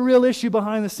 what's the real issue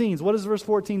behind the scenes? What does verse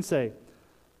 14 say?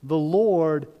 The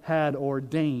Lord had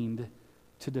ordained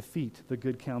to defeat the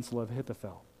good counsel of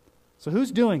Ahithophel. So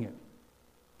who's doing it?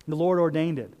 The Lord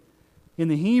ordained it. In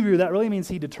the Hebrew, that really means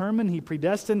he determined, he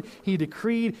predestined, he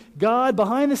decreed. God,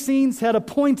 behind the scenes, had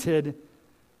appointed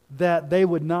that they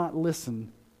would not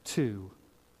listen to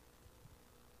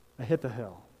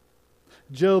Ahithophel.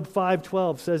 Job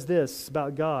 5:12 says this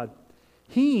about God: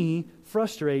 "He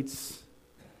frustrates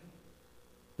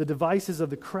the devices of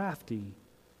the crafty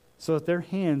so that their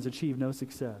hands achieve no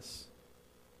success."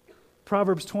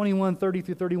 Proverbs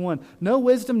 21:30-31. "No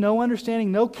wisdom, no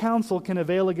understanding, no counsel can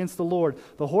avail against the Lord.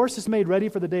 The horse is made ready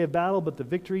for the day of battle, but the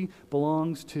victory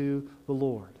belongs to the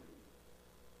Lord."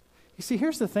 You see,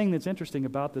 here's the thing that's interesting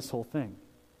about this whole thing.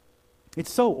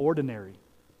 It's so ordinary.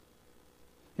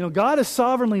 You know, God is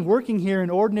sovereignly working here in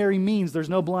ordinary means. There's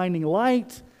no blinding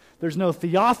light. There's no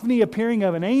theophany appearing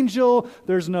of an angel.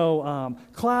 There's no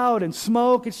cloud and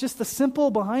smoke. It's just the simple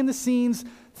behind-the-scenes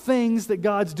things that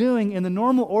God's doing in the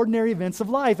normal, ordinary events of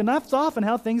life. And that's often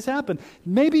how things happen.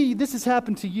 Maybe this has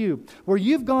happened to you, where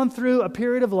you've gone through a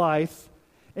period of life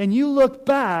and you look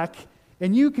back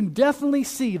and you can definitely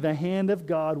see the hand of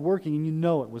God working, and you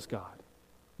know it was God.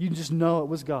 You just know it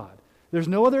was God. There's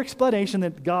no other explanation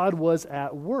that God was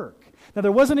at work. Now,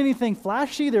 there wasn't anything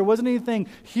flashy. There wasn't anything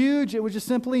huge. It was just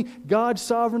simply God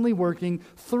sovereignly working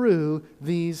through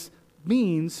these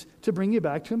means to bring you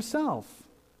back to himself.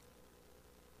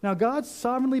 Now, God's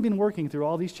sovereignly been working through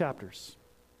all these chapters.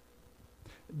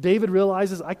 David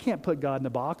realizes, I can't put God in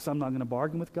a box. I'm not going to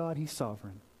bargain with God. He's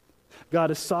sovereign.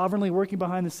 God is sovereignly working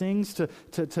behind the scenes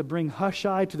to bring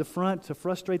Hushai to the front, to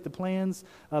frustrate the plans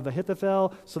of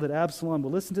Ahithophel so that Absalom will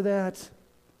listen to that.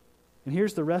 And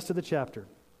here's the rest of the chapter.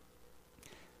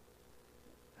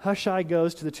 Hushai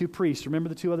goes to the two priests. Remember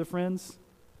the two other friends?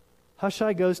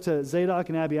 Hushai goes to Zadok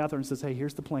and Abiathar and says, "Hey,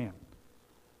 here's the plan.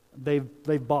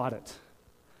 They've bought it.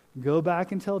 Go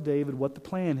back and tell David what the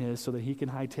plan is so that he can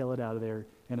hightail it out of there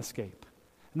and escape."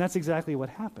 And that's exactly what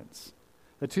happens.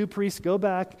 The two priests go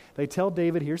back. They tell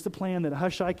David, here's the plan that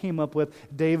Hushai came up with.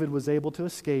 David was able to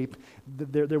escape.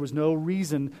 There was no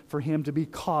reason for him to be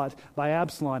caught by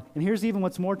Absalom. And here's even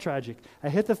what's more tragic.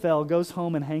 Ahithophel goes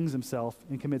home and hangs himself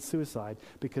and commits suicide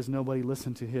because nobody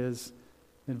listened to his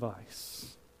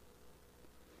advice.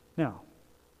 Now,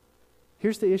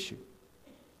 here's the issue.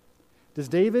 Does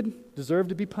David deserve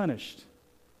to be punished?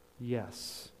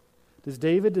 Yes. Does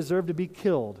David deserve to be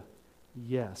killed?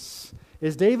 Yes.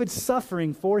 Is David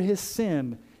suffering for his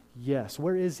sin? Yes.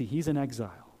 Where is he? He's in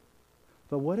exile.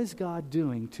 But what is God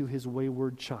doing to his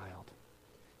wayward child?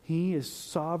 He is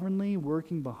sovereignly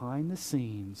working behind the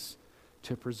scenes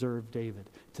to preserve David,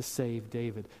 to save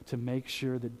David, to make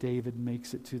sure that David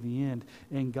makes it to the end.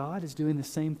 And God is doing the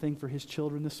same thing for his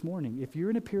children this morning. If you're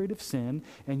in a period of sin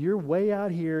and you're way out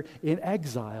here in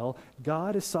exile,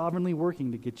 God is sovereignly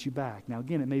working to get you back. Now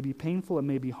again, it may be painful, it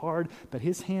may be hard, but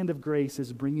his hand of grace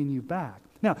is bringing you back.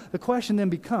 Now, the question then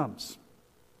becomes,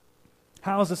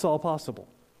 how is this all possible?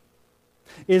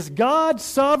 Is God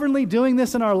sovereignly doing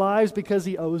this in our lives because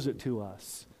he owes it to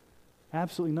us?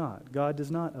 Absolutely not. God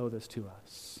does not owe this to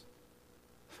us.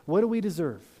 What do we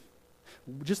deserve?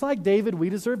 Just like David, we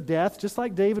deserve death. Just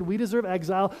like David, we deserve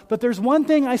exile. But there's one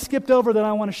thing I skipped over that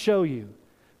I want to show you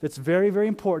that's very, very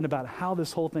important about how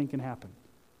this whole thing can happen.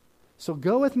 So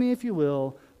go with me, if you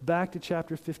will, back to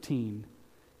chapter 15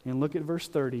 and look at verse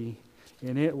 30,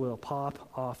 and it will pop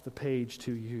off the page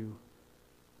to you.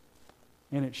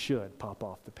 And it should pop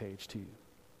off the page to you.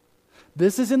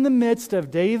 This is in the midst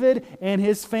of David and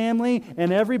his family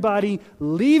and everybody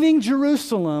leaving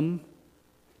Jerusalem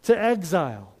to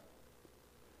exile.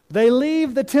 They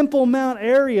leave the Temple Mount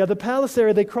area, the palace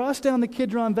area. They cross down the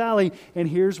Kidron Valley, and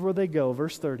here's where they go.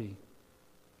 Verse 30.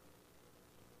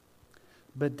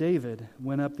 But David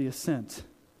went up the ascent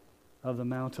of the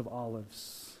Mount of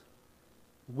Olives,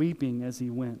 weeping as he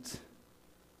went,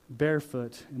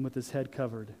 barefoot and with his head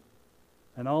covered.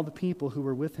 And all the people who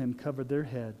were with him covered their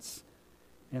heads,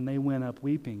 and they went up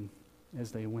weeping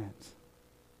as they went.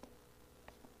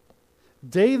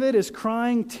 David is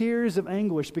crying tears of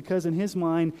anguish because in his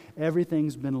mind,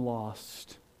 everything's been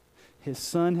lost. His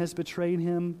son has betrayed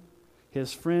him.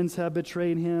 His friends have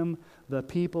betrayed him. The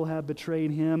people have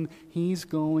betrayed him. He's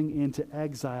going into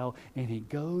exile, and he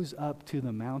goes up to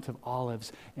the Mount of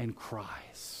Olives and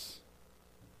cries.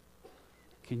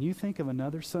 Can you think of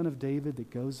another son of David that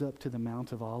goes up to the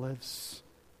Mount of Olives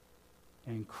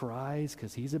and cries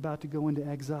because he's about to go into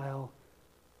exile,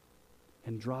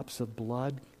 and drops of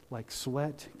blood like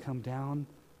sweat come down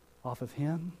off of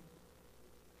him?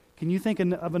 Can you think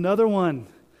of another one?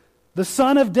 The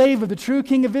son of David, the true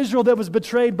king of Israel that was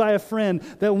betrayed by a friend,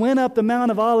 that went up the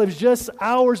Mount of Olives just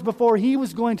hours before he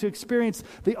was going to experience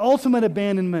the ultimate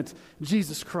abandonment,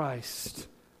 Jesus Christ.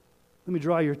 Let me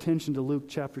draw your attention to Luke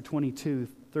chapter 22,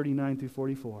 39 through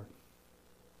 44.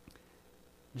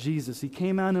 Jesus, he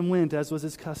came out and went, as was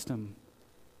his custom,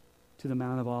 to the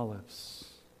Mount of Olives.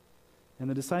 And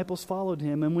the disciples followed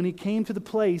him. And when he came to the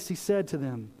place, he said to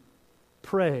them,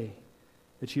 "Pray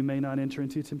that you may not enter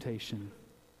into temptation."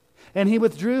 And he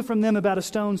withdrew from them about a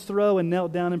stone's throw and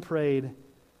knelt down and prayed,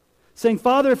 saying,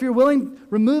 "Father, if you're willing,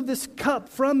 remove this cup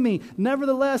from me.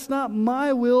 Nevertheless, not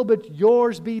my will, but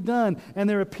yours be done." And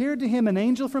there appeared to him an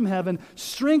angel from heaven,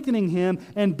 strengthening him.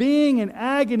 And being in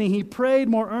agony, he prayed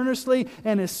more earnestly,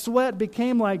 and his sweat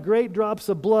became like great drops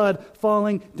of blood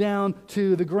falling down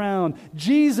to the ground.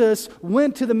 Jesus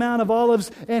went to the Mount of Olives,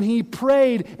 and he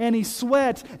prayed, and he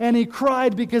sweat, and he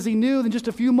cried because he knew that in just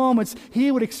a few moments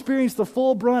he would experience the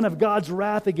full brunt of God's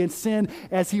wrath against sin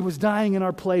as he was dying in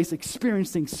our place,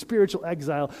 experiencing spiritual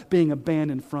exile, being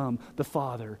abandoned from the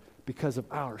Father because of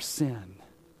our sin.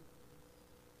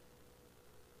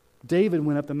 David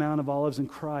went up the Mount of Olives and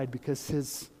cried because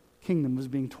his kingdom was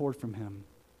being torn from him.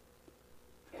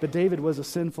 But David was a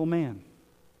sinful man.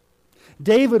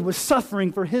 David was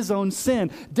suffering for his own sin.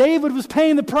 David was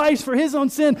paying the price for his own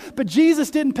sin, but Jesus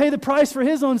didn't pay the price for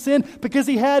his own sin because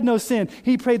he had no sin.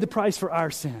 He paid the price for our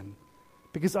sin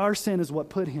because our sin is what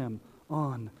put him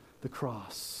on the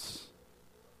cross.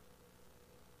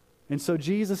 And so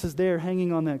Jesus is there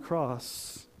hanging on that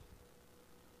cross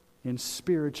in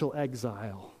spiritual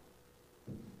exile,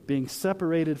 being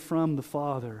separated from the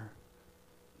Father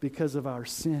because of our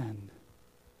sin,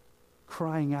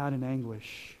 crying out in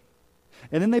anguish.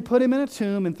 And then they put him in a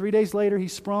tomb, and 3 days later he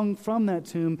sprung from that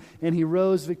tomb and he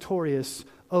rose victorious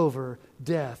over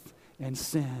death and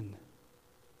sin.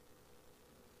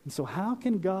 And so how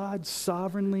can God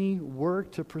sovereignly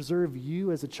work to preserve you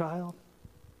as a child?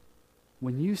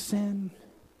 When you sin,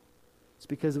 it's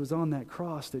because it was on that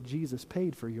cross that Jesus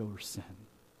paid for your sin.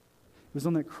 It was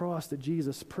on that cross that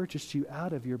Jesus purchased you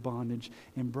out of your bondage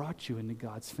and brought you into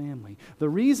God's family. The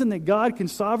reason that God can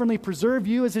sovereignly preserve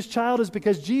you as his child is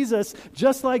because Jesus,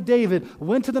 just like David,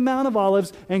 went to the Mount of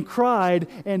Olives and cried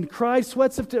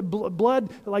sweats of blood,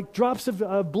 like drops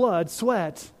of blood,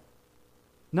 sweat,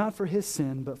 not for his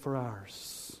sin, but for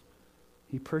ours.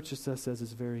 He purchased us as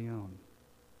his very own.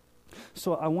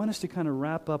 So I want us to kind of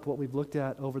wrap up what we've looked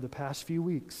at over the past few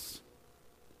weeks.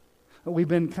 We've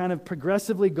been kind of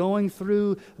progressively going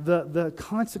through the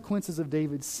consequences of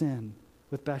David's sin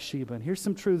with Bathsheba. And here's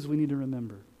some truths we need to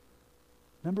remember.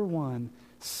 Number one,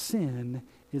 sin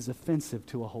is offensive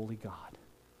to a holy God.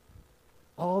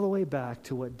 All the way back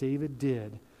to what David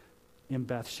did in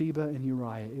Bathsheba and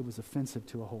Uriah, it was offensive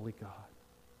to a holy God.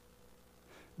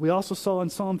 We also saw in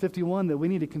Psalm 51 that we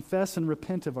need to confess and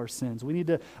repent of our sins. We need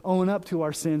to own up to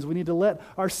our sins. We need to let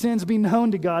our sins be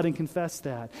known to God and confess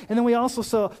that. And then we also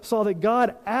saw that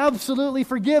God absolutely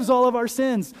forgives all of our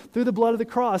sins through the blood of the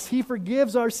cross. He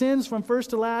forgives our sins from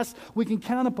first to last. We can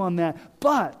count upon that.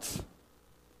 But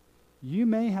you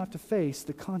may have to face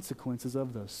the consequences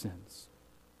of those sins.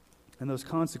 And those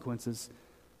consequences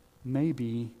may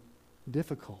be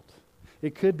difficult.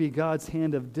 It could be God's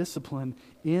hand of discipline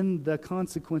in the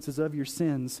consequences of your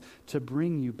sins to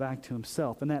bring you back to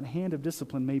Himself. And that hand of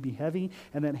discipline may be heavy,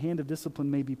 and that hand of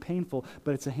discipline may be painful,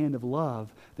 but it's a hand of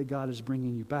love that God is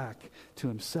bringing you back to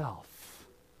Himself.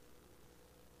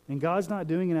 And God's not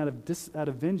doing it out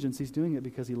of vengeance. He's doing it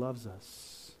because He loves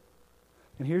us.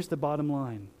 And here's the bottom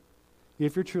line.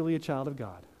 If you're truly a child of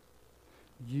God,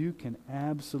 you can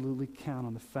absolutely count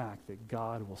on the fact that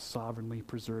God will sovereignly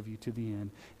preserve you to the end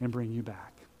and bring you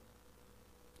back.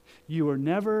 You are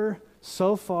never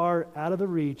so far out of the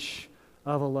reach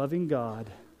of a loving God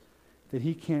that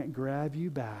He can't grab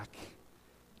you back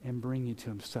and bring you to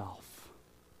Himself.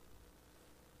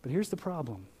 But here's the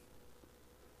problem.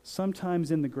 Sometimes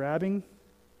in the grabbing,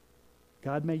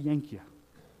 God may yank you.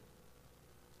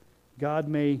 God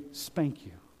may spank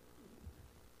you.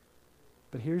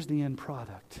 But here's the end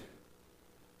product.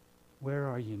 Where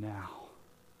are you now?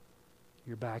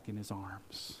 You're back in His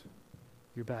arms.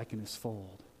 You're back in His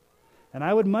fold. And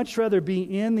I would much rather be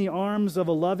in the arms of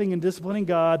a loving and disciplining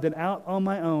God than out on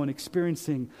my own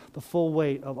experiencing the full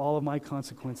weight of all of my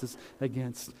consequences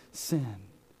against sin.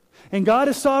 And God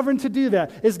is sovereign to do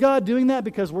that. Is God doing that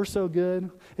because we're so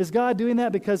good? Is God doing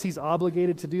that because He's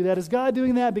obligated to do that? Is God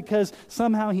doing that because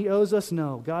somehow He owes us?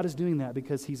 No. God is doing that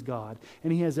because He's God,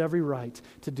 and He has every right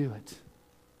to do it.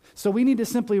 So we need to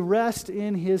simply rest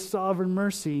in His sovereign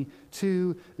mercy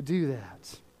to do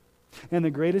that. And the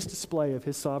greatest display of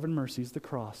His sovereign mercy is the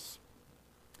cross.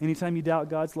 Anytime you doubt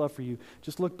God's love for you,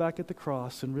 just look back at the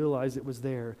cross and realize it was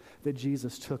there that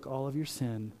Jesus took all of your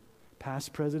sin,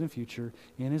 past, present, and future,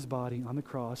 in His body on the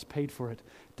cross, paid for it,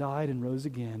 died and rose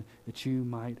again that you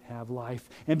might have life.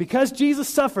 And because Jesus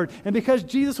suffered, and because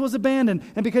Jesus was abandoned,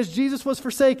 and because Jesus was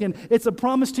forsaken, it's a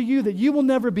promise to you that you will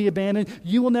never be abandoned,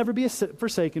 you will never be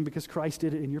forsaken because Christ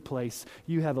did it in your place.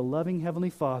 You have a loving Heavenly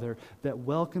Father that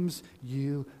welcomes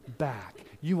you back.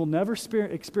 You will never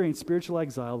experience spiritual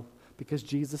exile because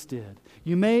Jesus did.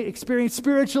 You may experience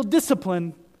spiritual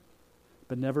discipline,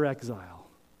 but never exile.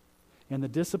 And the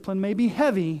discipline may be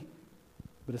heavy,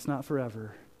 but it's not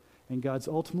forever. And God's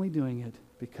ultimately doing it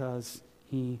because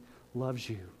He loves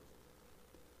you.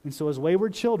 And so as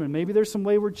wayward children, maybe there's some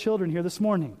wayward children here this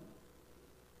morning,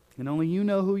 and only you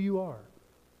know who you are.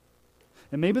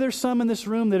 And maybe there's some in this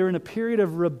room that are in a period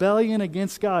of rebellion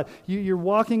against God. You're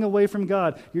walking away from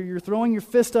God. You're throwing your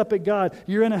fist up at God.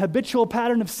 You're in a habitual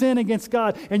pattern of sin against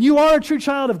God. And you are a true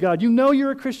child of God. You know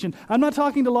you're a Christian. I'm not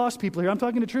talking to lost people here. I'm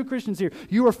talking to true Christians here.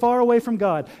 You are far away from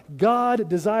God. God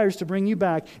desires to bring you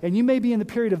back. And you may be in the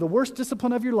period of the worst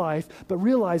discipline of your life, but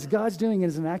realize God's doing it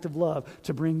as an act of love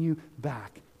to bring you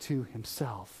back to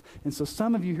Himself. And so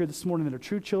some of you here this morning that are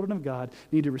true children of God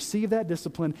need to receive that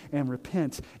discipline and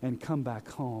repent and come back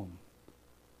home.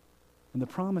 And the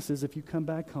promise is if you come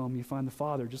back home, you find the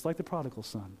Father, just like the prodigal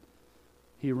son.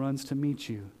 He runs to meet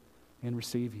you and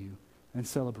receive you and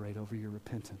celebrate over your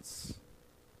repentance.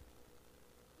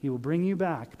 He will bring you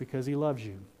back because He loves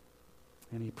you.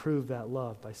 And He proved that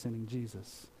love by sending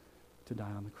Jesus to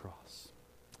die on the cross.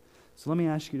 So let me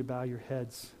ask you to bow your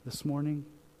heads this morning.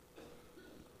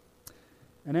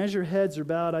 And as your heads are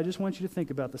bowed, I just want you to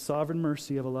think about the sovereign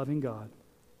mercy of a loving God.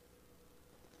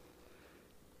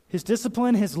 His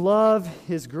discipline, His love,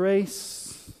 His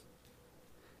grace.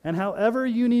 And however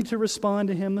you need to respond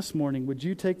to Him this morning, would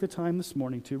you take the time this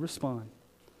morning to respond?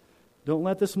 Don't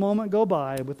let this moment go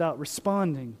by without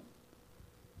responding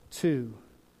to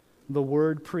the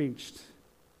Word preached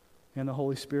and the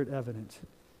Holy Spirit evident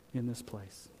in this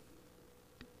place.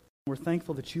 We're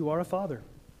thankful that You are a Father.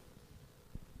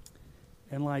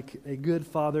 And like a good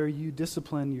father, You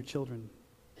discipline Your children.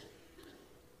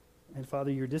 And Father,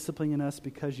 You're disciplining us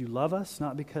because You love us,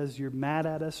 not because You're mad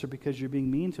at us or because You're being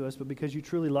mean to us, but because You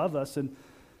truly love us. And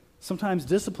sometimes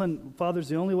discipline, Father, is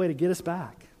the only way to get us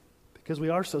back because we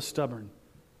are so stubborn.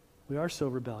 We are so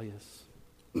rebellious.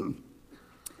 And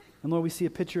Lord, we see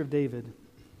a picture of David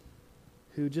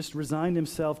who just resigned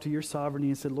himself to Your sovereignty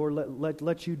and said, Lord,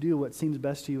 let You do what seems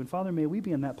best to You. And Father, may we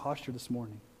be in that posture this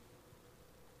morning.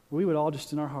 we would all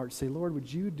just in our hearts say, Lord,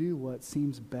 would you do what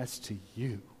seems best to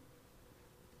you?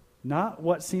 Not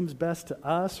what seems best to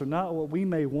us or not what we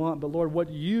may want, but Lord, what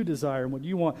you desire and what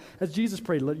you want. As Jesus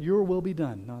prayed, let your will be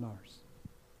done, not ours.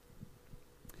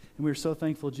 And we are so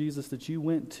thankful, Jesus, that you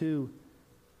went to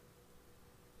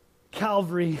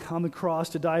Calvary on the cross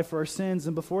to die for our sins.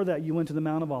 And before that, you went to the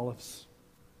Mount of Olives.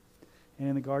 And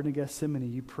in the Garden of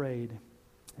Gethsemane, you prayed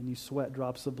and you sweat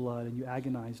drops of blood and you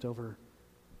agonized over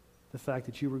the fact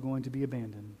that you were going to be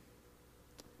abandoned.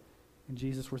 And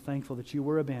Jesus, we're thankful that you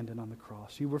were abandoned on the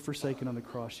cross. You were forsaken on the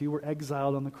cross. You were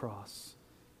exiled on the cross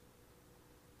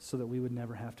so that we would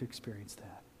never have to experience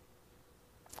that.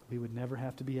 We would never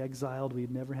have to be exiled.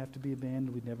 We'd never have to be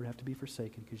abandoned. We'd never have to be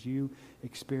forsaken because you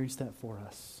experienced that for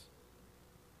us.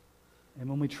 And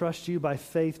when we trust you by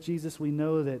faith, Jesus, we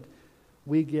know that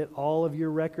we get all of your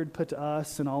record put to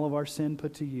us and all of our sin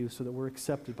put to you so that we're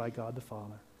accepted by God the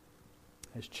Father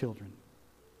as children.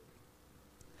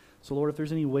 So, Lord, if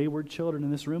there's any wayward children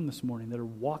in this room this morning that are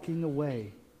walking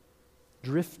away,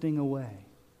 drifting away,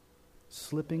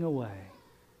 slipping away,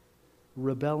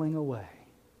 rebelling away,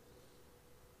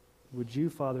 would you,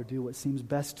 Father, do what seems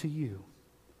best to you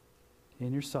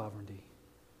in your sovereignty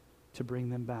to bring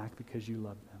them back because you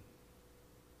love them?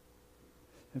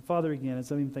 And Father, again,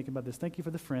 as I'm even thinking about this, thank you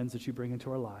for the friends that you bring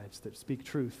into our lives that speak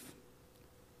truth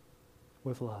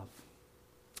with love.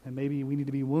 And maybe we need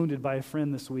to be wounded by a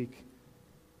friend this week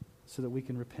so that we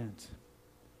can repent.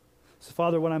 So,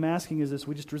 Father, what I'm asking is this.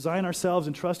 We just resign ourselves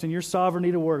and trust in your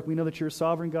sovereignty to work. We know that you're a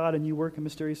sovereign God and you work in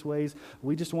mysterious ways.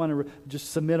 We just want to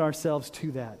just submit ourselves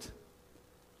to that.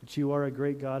 That you are a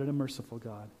great God and a merciful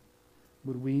God.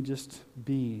 Would we just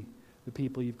be the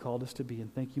people you've called us to be?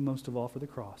 And thank you most of all for the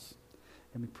cross.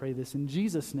 And we pray this in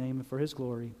Jesus' name and for his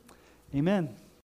glory. Amen.